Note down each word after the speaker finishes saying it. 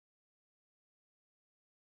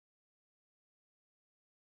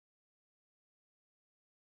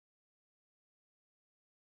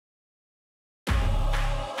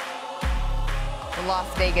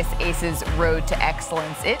Las Vegas Aces' road to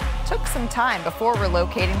excellence. It took some time before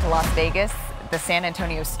relocating to Las Vegas. The San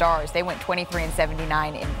Antonio Stars, they went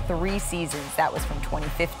 23-79 in 3 seasons. That was from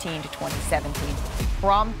 2015 to 2017,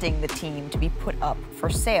 prompting the team to be put up for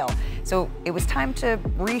sale. So it was time to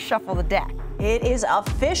reshuffle the deck. It is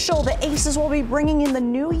official. The Aces will be bringing in the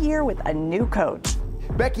new year with a new coach.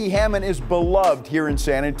 Becky Hammon is beloved here in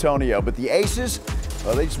San Antonio, but the Aces,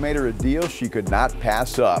 well, they just made her a deal she could not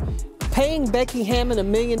pass up. Paying Becky Hammon $1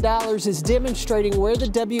 million is demonstrating where the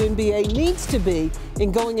WNBA needs to be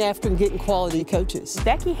in going after and getting quality coaches.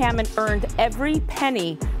 Becky Hammon earned every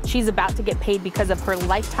penny she's about to get paid because of her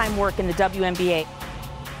lifetime work in the WNBA.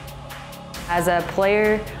 As a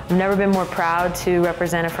player, I've never been more proud to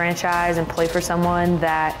represent a franchise and play for someone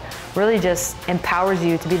that really just empowers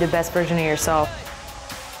you to be the best version of yourself.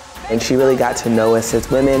 And she really got to know us as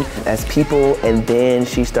women, as people, and then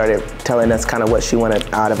she started telling us kind of what she wanted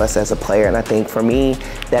out of us as a player. And I think for me,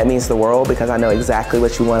 that means the world because I know exactly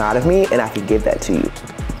what you want out of me and I can give that to you.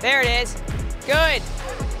 There it is. Good.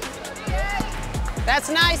 That's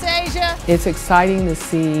nice, Asia. It's exciting to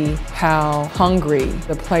see how hungry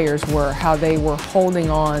the players were, how they were holding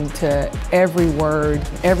on to every word,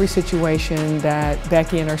 every situation that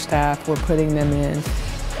Becky and her staff were putting them in.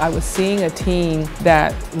 I was seeing a team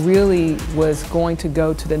that really was going to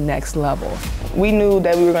go to the next level. We knew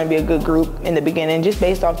that we were going to be a good group in the beginning just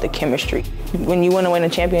based off the chemistry. When you want to win a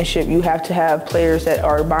championship, you have to have players that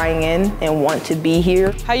are buying in and want to be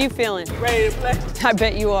here. How you feeling? Ready to play? I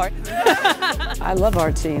bet you are. I love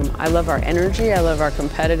our team. I love our energy. I love our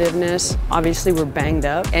competitiveness. Obviously, we're banged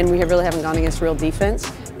up, and we really haven't gone against real defense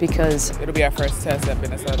because it'll be our first test at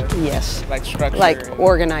Minnesota. Yes. Like structure. Like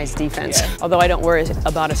organized defense. Yeah. Although I don't worry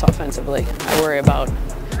about us offensively. I worry about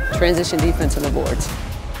transition defense on the boards.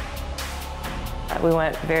 We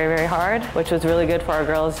went very, very hard, which was really good for our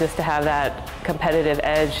girls just to have that competitive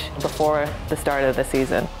edge before the start of the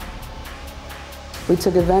season. We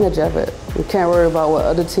took advantage of it. We can't worry about what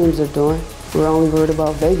other teams are doing. We're only worried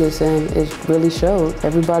about Vegas, and it really showed.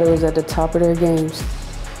 Everybody was at the top of their games.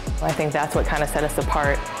 I think that's what kind of set us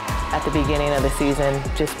apart at the beginning of the season,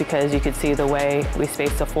 just because you could see the way we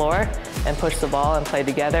spaced the floor and pushed the ball and played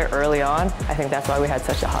together early on. I think that's why we had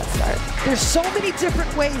such a hot start. There's so many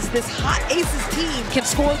different ways this hot Aces team can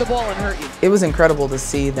score the ball and hurt you. It was incredible to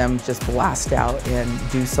see them just blast out and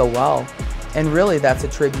do so well. And really that's a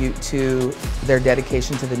tribute to their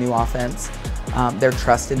dedication to the new offense, their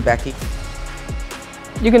trust in Becky.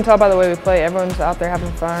 You can tell by the way we play, everyone's out there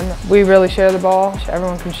having fun. We really share the ball,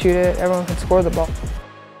 everyone can shoot it, everyone can score the ball.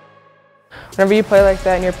 Whenever you play like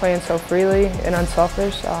that and you're playing so freely and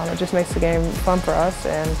unselfish, it just makes the game fun for us,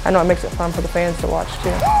 and I know it makes it fun for the fans to watch too.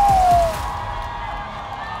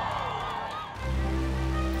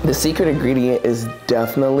 The secret ingredient is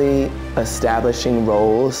definitely establishing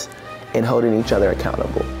roles and holding each other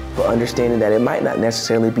accountable. But understanding that it might not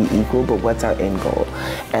necessarily be equal, but what's our end goal?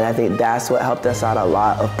 And I think that's what helped us out a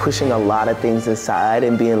lot, of pushing a lot of things aside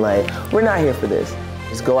and being like, we're not here for this.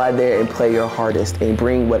 Just go out there and play your hardest and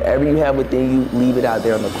bring whatever you have within you, leave it out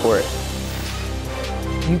there on the court.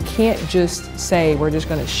 You can't just say we're just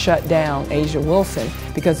going to shut down Asia Wilson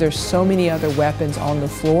because there's so many other weapons on the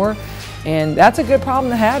floor, and that's a good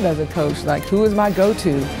problem to have as a coach. Like, who is my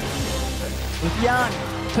go-to? Young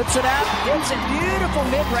puts it out, hits a beautiful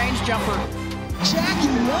mid-range jumper. Jackie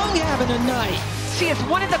Young having a night. She is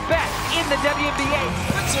one of the best in the WNBA.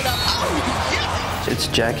 Puts it up. Oh, yes. It's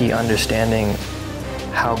Jackie understanding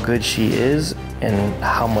how good she is and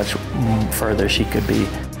how much further she could be.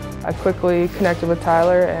 I quickly connected with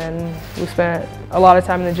Tyler and we spent a lot of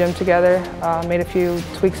time in the gym together, made a few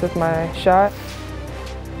tweaks with my shot.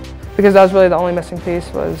 Because that was really the only missing piece,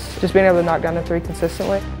 was just being able to knock down the 3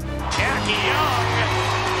 consistently. Jackie Young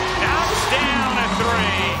knocks down a 3.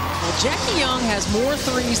 Well, Jackie Young has more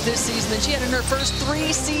threes this season than she had in her first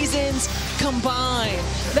 3 seasons combined.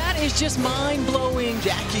 That is just mind-blowing.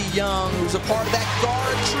 Jackie Young, who's a part of that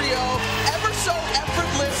guard trio, ever so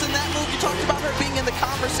effortless in that move. You talked about her being in the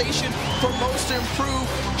conversation for most improved.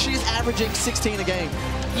 She's averaging 16 a game.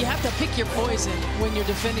 You have to pick your poison when you're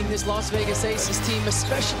defending this Las Vegas Aces team,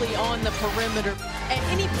 especially on the perimeter. At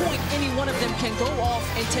any point, any one of them can go off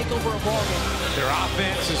and take over a ball game. Their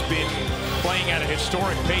offense has been playing at a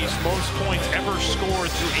historic pace, most points ever scored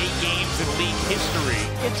through 8 games in league history.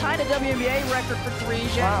 You tied a WNBA record for threes.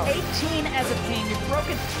 You have 18 as a team. You've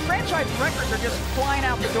broken franchise records are just flying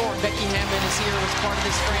out the door. Becky Hammon is here as part of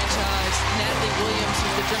this franchise. Natalie Williams,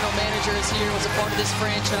 who's the general manager, is here, was a part of this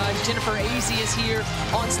franchise. Jennifer Azzi is here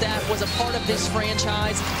on staff, was a part of this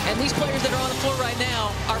franchise. And these players that are on the floor right now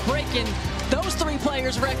are breaking those 3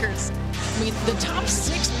 players' records. I mean, the top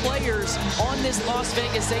 6 players on this Las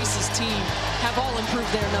Vegas Aces team have all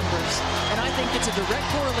improved their numbers. And I think it's a direct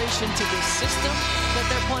correlation to the system that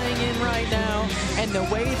they're playing in right now and the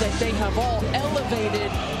way that they have all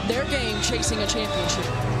elevated their game chasing a championship.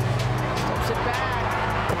 Steps it back.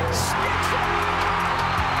 Sticks it.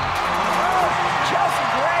 Oh, Chelsea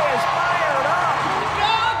Gray is fired up.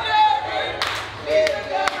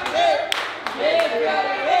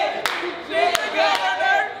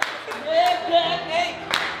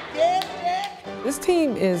 This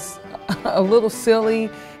team is a little silly,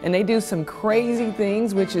 and they do some crazy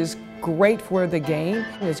things, which is great for the game.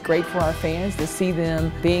 It's great for our fans to see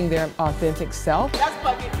them being their authentic self. That's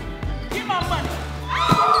bucket. Give my money.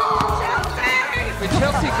 When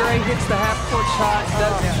Chelsea Gray hits the half-court shot,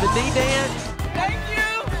 does the knee dance.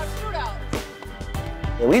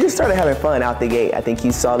 And we just started having fun out the gate. I think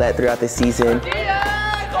you saw that throughout the season.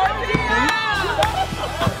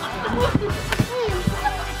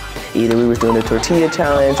 Either we were doing the tortilla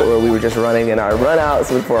challenge or we were just running in our runouts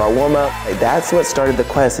for our warm-up. Like, that's what started the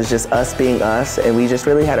quest, is just us being us, and we just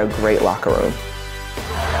really had a great locker room.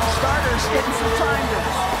 Starters getting some time to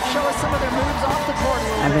show us some of their moves off the court.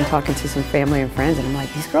 I've been talking to some family and friends, and I'm like,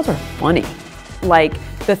 these girls are funny. Like,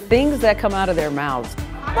 the things that come out of their mouths.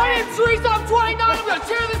 My name's Teresa, I'm 29, I'm gonna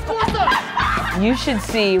tear this course up! You should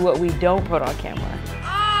see what we don't put on camera.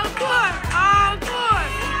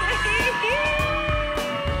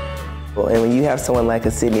 And when you have someone like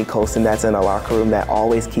a Sydney Colston that's in a locker room that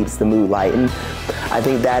always keeps the mood lightened, I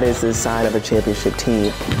think that is a sign of a championship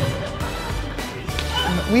team.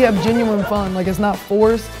 We have genuine fun. Like, it's not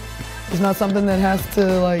forced. It's not something that has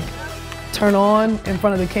to, like, turn on in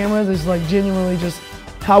front of the cameras. It's like genuinely just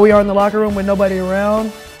how we are in the locker room with nobody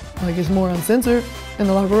around. Like, it's more uncensored in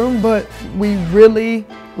the locker room, but we really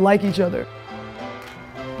like each other.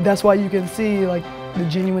 That's why you can see, like, the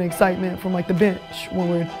genuine excitement from, like, the bench when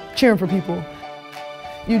we're cheering for people.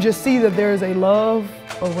 You just see that there is a love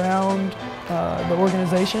around the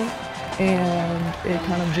organization, and it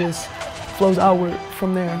kind of just flows outward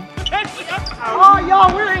from there. Oh,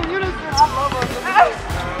 y'all, we're in unison. I love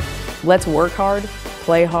us. Let's work hard,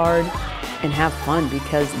 play hard, and have fun,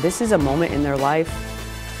 because this is a moment in their life,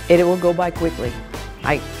 and it will go by quickly.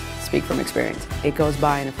 I speak from experience. It goes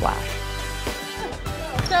by in a flash.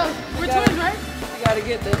 So, we're twins, right? You gotta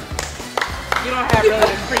get this. You don't have really the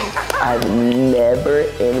crease. I've never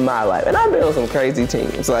in my life, and I've been on some crazy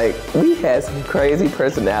teams, like, we had some crazy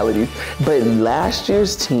personalities, but last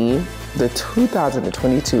year's team, the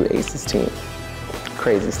 2022 Aces team,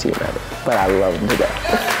 craziest team ever, but I love them to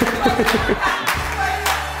death.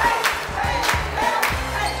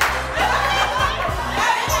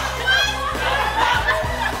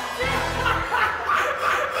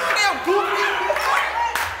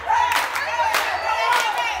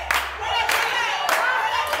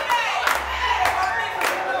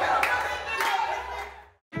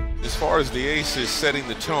 As far as the Aces setting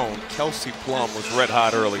the tone, Kelsey Plum was red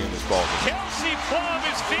hot early in this ballgame. Kelsey Plum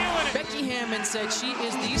is feeling it. Becky Hammon said she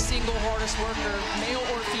is the single hardest worker, male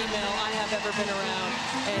or female, I have ever been around.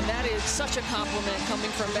 And that is such a compliment coming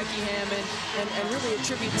from Becky Hammon, and really a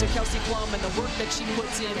tribute to Kelsey Plum and the work that she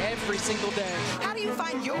puts in every single day. How do you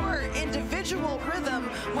find your individual rhythm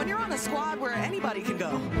when you're on a squad where anybody can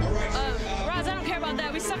go? Roz, I don't care about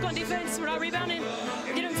that. We suck on defense. We're not rebounding.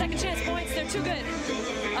 Get them second chance points. They're too good.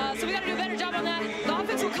 So we got to do a better job on that. The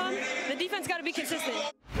offense will come. The defense got to be consistent.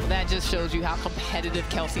 That just shows you how competitive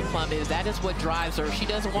Kelsey Plum is. That is what drives her. She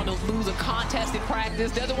doesn't want to lose a contest in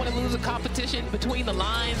practice, doesn't want to lose a competition between the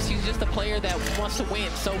lines. She's just a player that wants to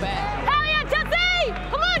win so bad. Hell yeah, Chelsea!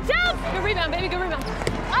 Come on, Chelsea! Good rebound, baby. Good rebound.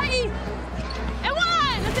 Aye. And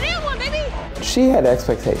one! That's an and one, baby! She had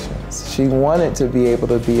expectations. She wanted to be able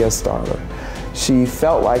to be a starter. She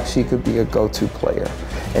felt like she could be a go-to player.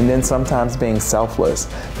 And then sometimes being selfless,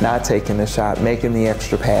 not taking the shot, making the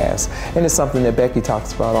extra pass. And it's something that Becky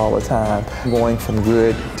talks about all the time, going from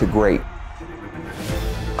good to great.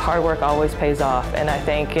 Hard work always pays off, and I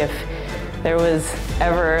think if there was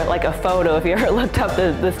ever like a photo, if you ever looked up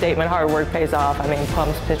the statement, hard work pays off, I mean,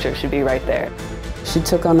 Plum's picture should be right there. She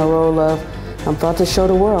took on the role of, I'm about to show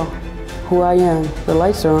the world who I am. The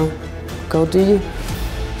lights are on. Go do you.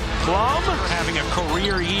 Plum having a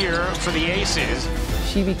career year for the Aces.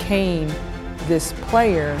 She became this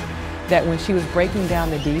player that when she was breaking down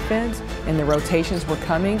the defense and the rotations were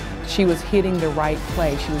coming, she was hitting the right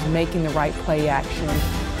play. She was making the right play action.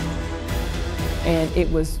 And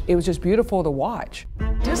it was just beautiful to watch.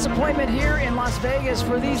 Do Disappointment here in Las Vegas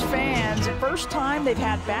for these fans. First time they've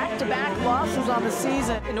had back-to-back losses on the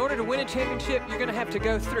season. In order to win a championship, you're going to have to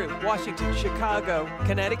go through Washington, Chicago,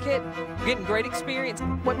 Connecticut. You're getting great experience.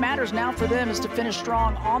 What matters now for them is to finish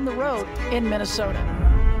strong on the road in Minnesota.